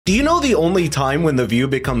Do you know the only time when The View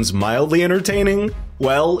becomes mildly entertaining?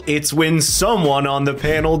 Well, it's when someone on the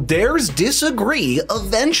panel dares disagree,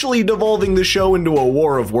 eventually devolving the show into a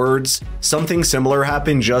war of words. Something similar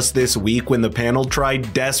happened just this week when the panel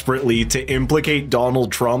tried desperately to implicate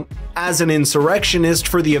Donald Trump as an insurrectionist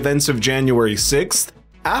for the events of January 6th,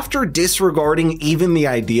 after disregarding even the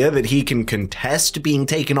idea that he can contest being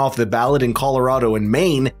taken off the ballot in Colorado and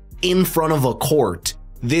Maine in front of a court.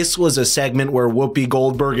 This was a segment where Whoopi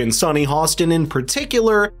Goldberg and Sunny Hostin in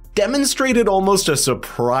particular demonstrated almost a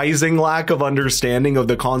surprising lack of understanding of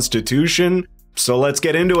the Constitution. So let's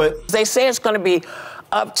get into it. They say it's going to be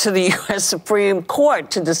up to the U.S. Supreme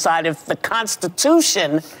Court to decide if the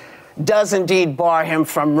Constitution does indeed bar him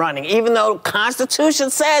from running, even though the Constitution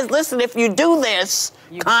says, listen, if you do this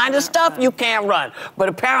kind of stuff, you can't run. But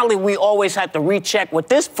apparently we always have to recheck with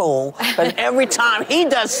this fool, because every time he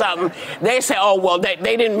does something, they say, oh, well, they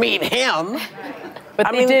didn't mean him.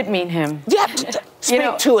 But they did mean him. Yeah,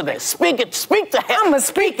 speak to this. Speak it. Speak to him. I'm going to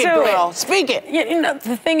speak to girl. it. Speak it. You know,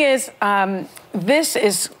 the thing is, this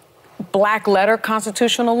is black letter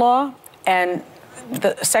constitutional law, and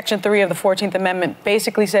Section 3 of the 14th Amendment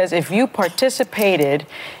basically says if you participated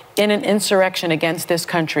in an insurrection against this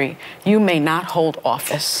country, you may not hold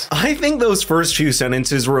office. I think those first few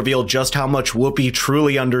sentences reveal just how much Whoopi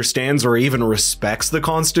truly understands or even respects the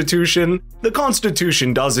Constitution. The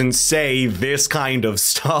Constitution doesn't say this kind of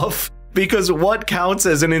stuff. Because what counts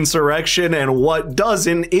as an insurrection and what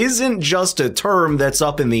doesn't isn't just a term that's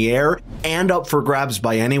up in the air and up for grabs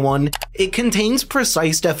by anyone. It contains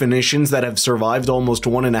precise definitions that have survived almost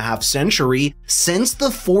 1.5 centuries since the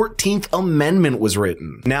 14th Amendment was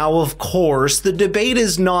written. Now, of course, the debate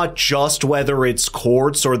is not just whether it's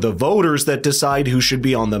courts or the voters that decide who should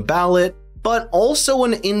be on the ballot, but also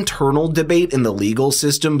an internal debate in the legal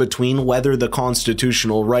system between whether the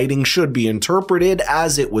constitutional writing should be interpreted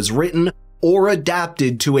as it was written or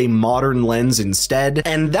adapted to a modern lens instead.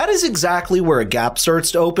 And that is exactly where a gap starts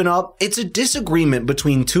to open up. It's a disagreement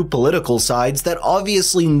between two political sides that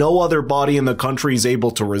obviously no other body in the country is able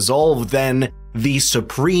to resolve than the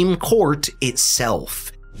Supreme Court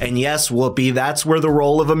itself. And yes, Whoopi, that's where the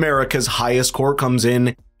role of America's highest court comes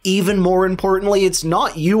in. Even more importantly, it's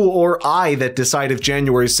not you or I that decide if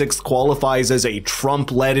January 6th qualifies as a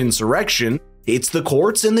Trump-led insurrection. It's the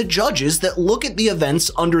courts and the judges that look at the events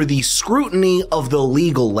under the scrutiny of the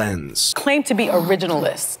legal lens. Claim to be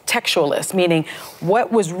originalist, textualist, meaning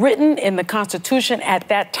what was written in the Constitution at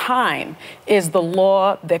that time is the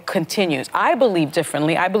law that continues. I believe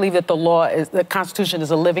differently. I believe that the Constitution is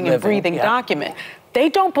a living and breathing document. They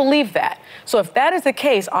don't believe that. So if that is the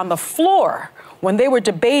case, on the floor, when they were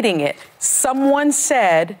debating it, someone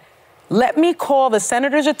said, let me call the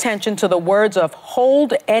senator's attention to the words of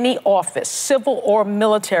hold any office, civil or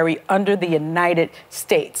military, under the United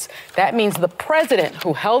States. That means the president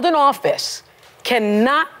who held an office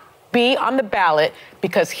cannot be on the ballot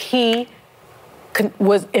because he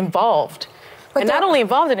was involved. And not only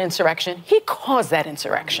involved in insurrection, he caused that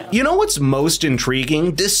insurrection. You know what's most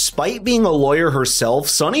intriguing? Despite being a lawyer herself,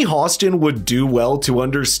 Sunny Hostin would do well to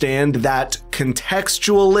understand that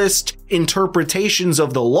contextualist interpretations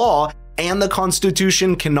of the law and the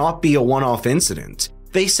Constitution cannot be a one-off incident.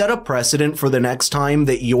 They set a precedent for the next time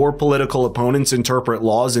that your political opponents interpret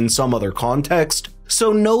laws in some other context.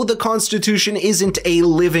 So no, the Constitution isn't a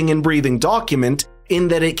living and breathing document in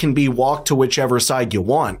that it can be walked to whichever side you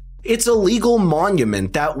want. It's a legal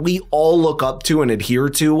monument that we all look up to and adhere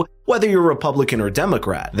to, whether you're Republican or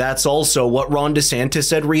Democrat. That's also what Ron DeSantis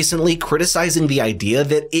said recently, criticizing the idea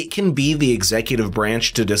that it can be the executive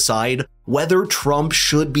branch to decide whether Trump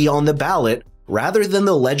should be on the ballot rather than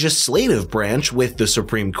the legislative branch with the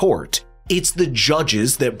Supreme Court. It's the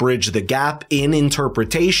judges that bridge the gap in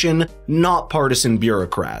interpretation, not partisan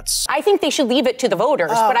bureaucrats. I think they should leave it to the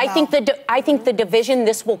voters, but I think the division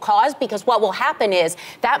this will cause, because what will happen is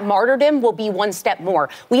that martyrdom will be one step more.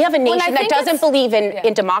 We have a nation that doesn't believe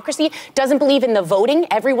in democracy, doesn't believe in the voting.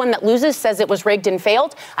 Everyone that loses says it was rigged and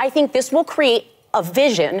failed. I think this will create a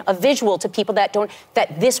visual to people that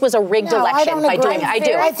this was a rigged election by doing it. I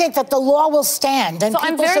do. I think that the law will stand and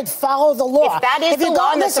people should follow the law. If that is the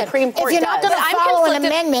law and the Supreme Court does. If you're not going to follow an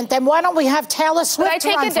amendment, then why don't we have Taylor Swift run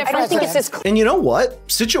for president? I don't think it's as clear. And you know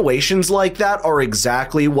what? Situations like that are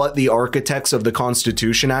exactly what the architects of the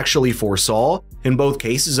Constitution actually foresaw. In both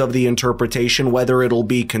cases of the interpretation, whether it'll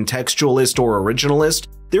be contextualist or originalist,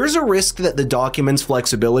 there's a risk that the document's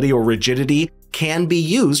flexibility or rigidity can be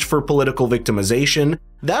used for political victimization.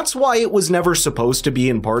 That's why it was never supposed to be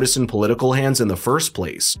in partisan political hands in the first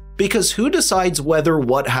place. Because who decides whether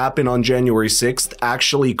what happened on January 6th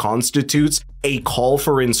actually constitutes a call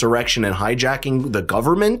for insurrection and hijacking the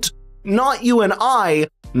government? Not you and I,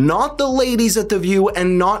 not the ladies at The View,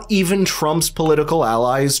 and not even Trump's political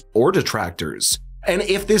allies or detractors. And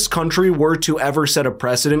if this country were to ever set a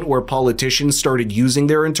precedent where politicians started using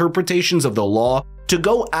their interpretations of the law to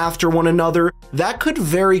go after one another, that could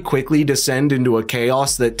very quickly descend into a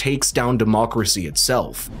chaos that takes down democracy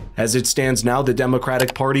itself. As it stands now, the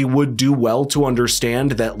Democratic Party would do well to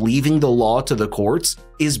understand that leaving the law to the courts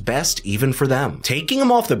is best even for them. Taking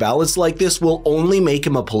him off the ballots like this will only make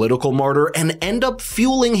him a political martyr and end up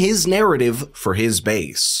fueling his narrative for his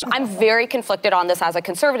base. I'm very conflicted on this as a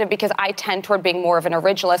conservative because I tend toward being more of an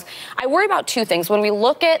originalist. I worry about two things. When we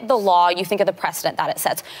look at the law, you think of the precedent that it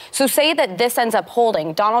sets. So say that this ends up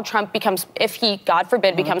holding. Donald Trump becomes, if he, God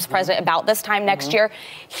forbid, becomes president about this time next year,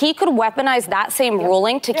 he could weaponize that same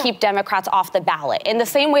ruling to keep Democrats off the ballot. In the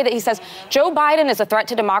same way that he says Joe Biden is a threat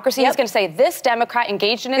to democracy, he's going to say this Democrat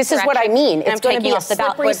engaged in this is what I mean. It's going to be off the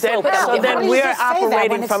ballot. So then we're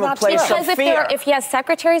operating from a place of fear. If he has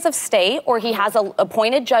secretaries of state or he has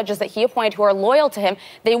appointed judges that he appointed who are loyal to him,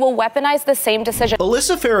 they will weaponize the same decision.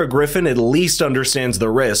 Alyssa Farah Griffin at least understands the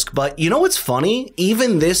risk, but you know what's funny?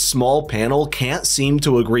 Even this small panel can't seem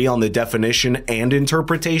to agree on the definition and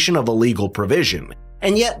interpretation of a legal provision.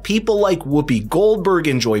 And yet people like Whoopi Goldberg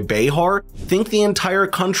and Joy Behar think the entire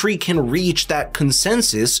country can reach that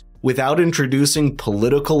consensus without introducing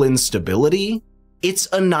political instability? It's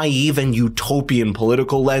a naive and utopian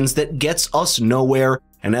political lens that gets us nowhere,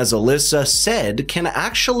 and as Alyssa said, can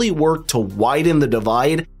actually work to widen the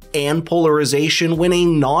divide and polarization when a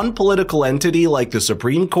non-political entity like the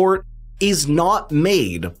Supreme Court is not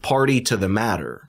made party to the matter.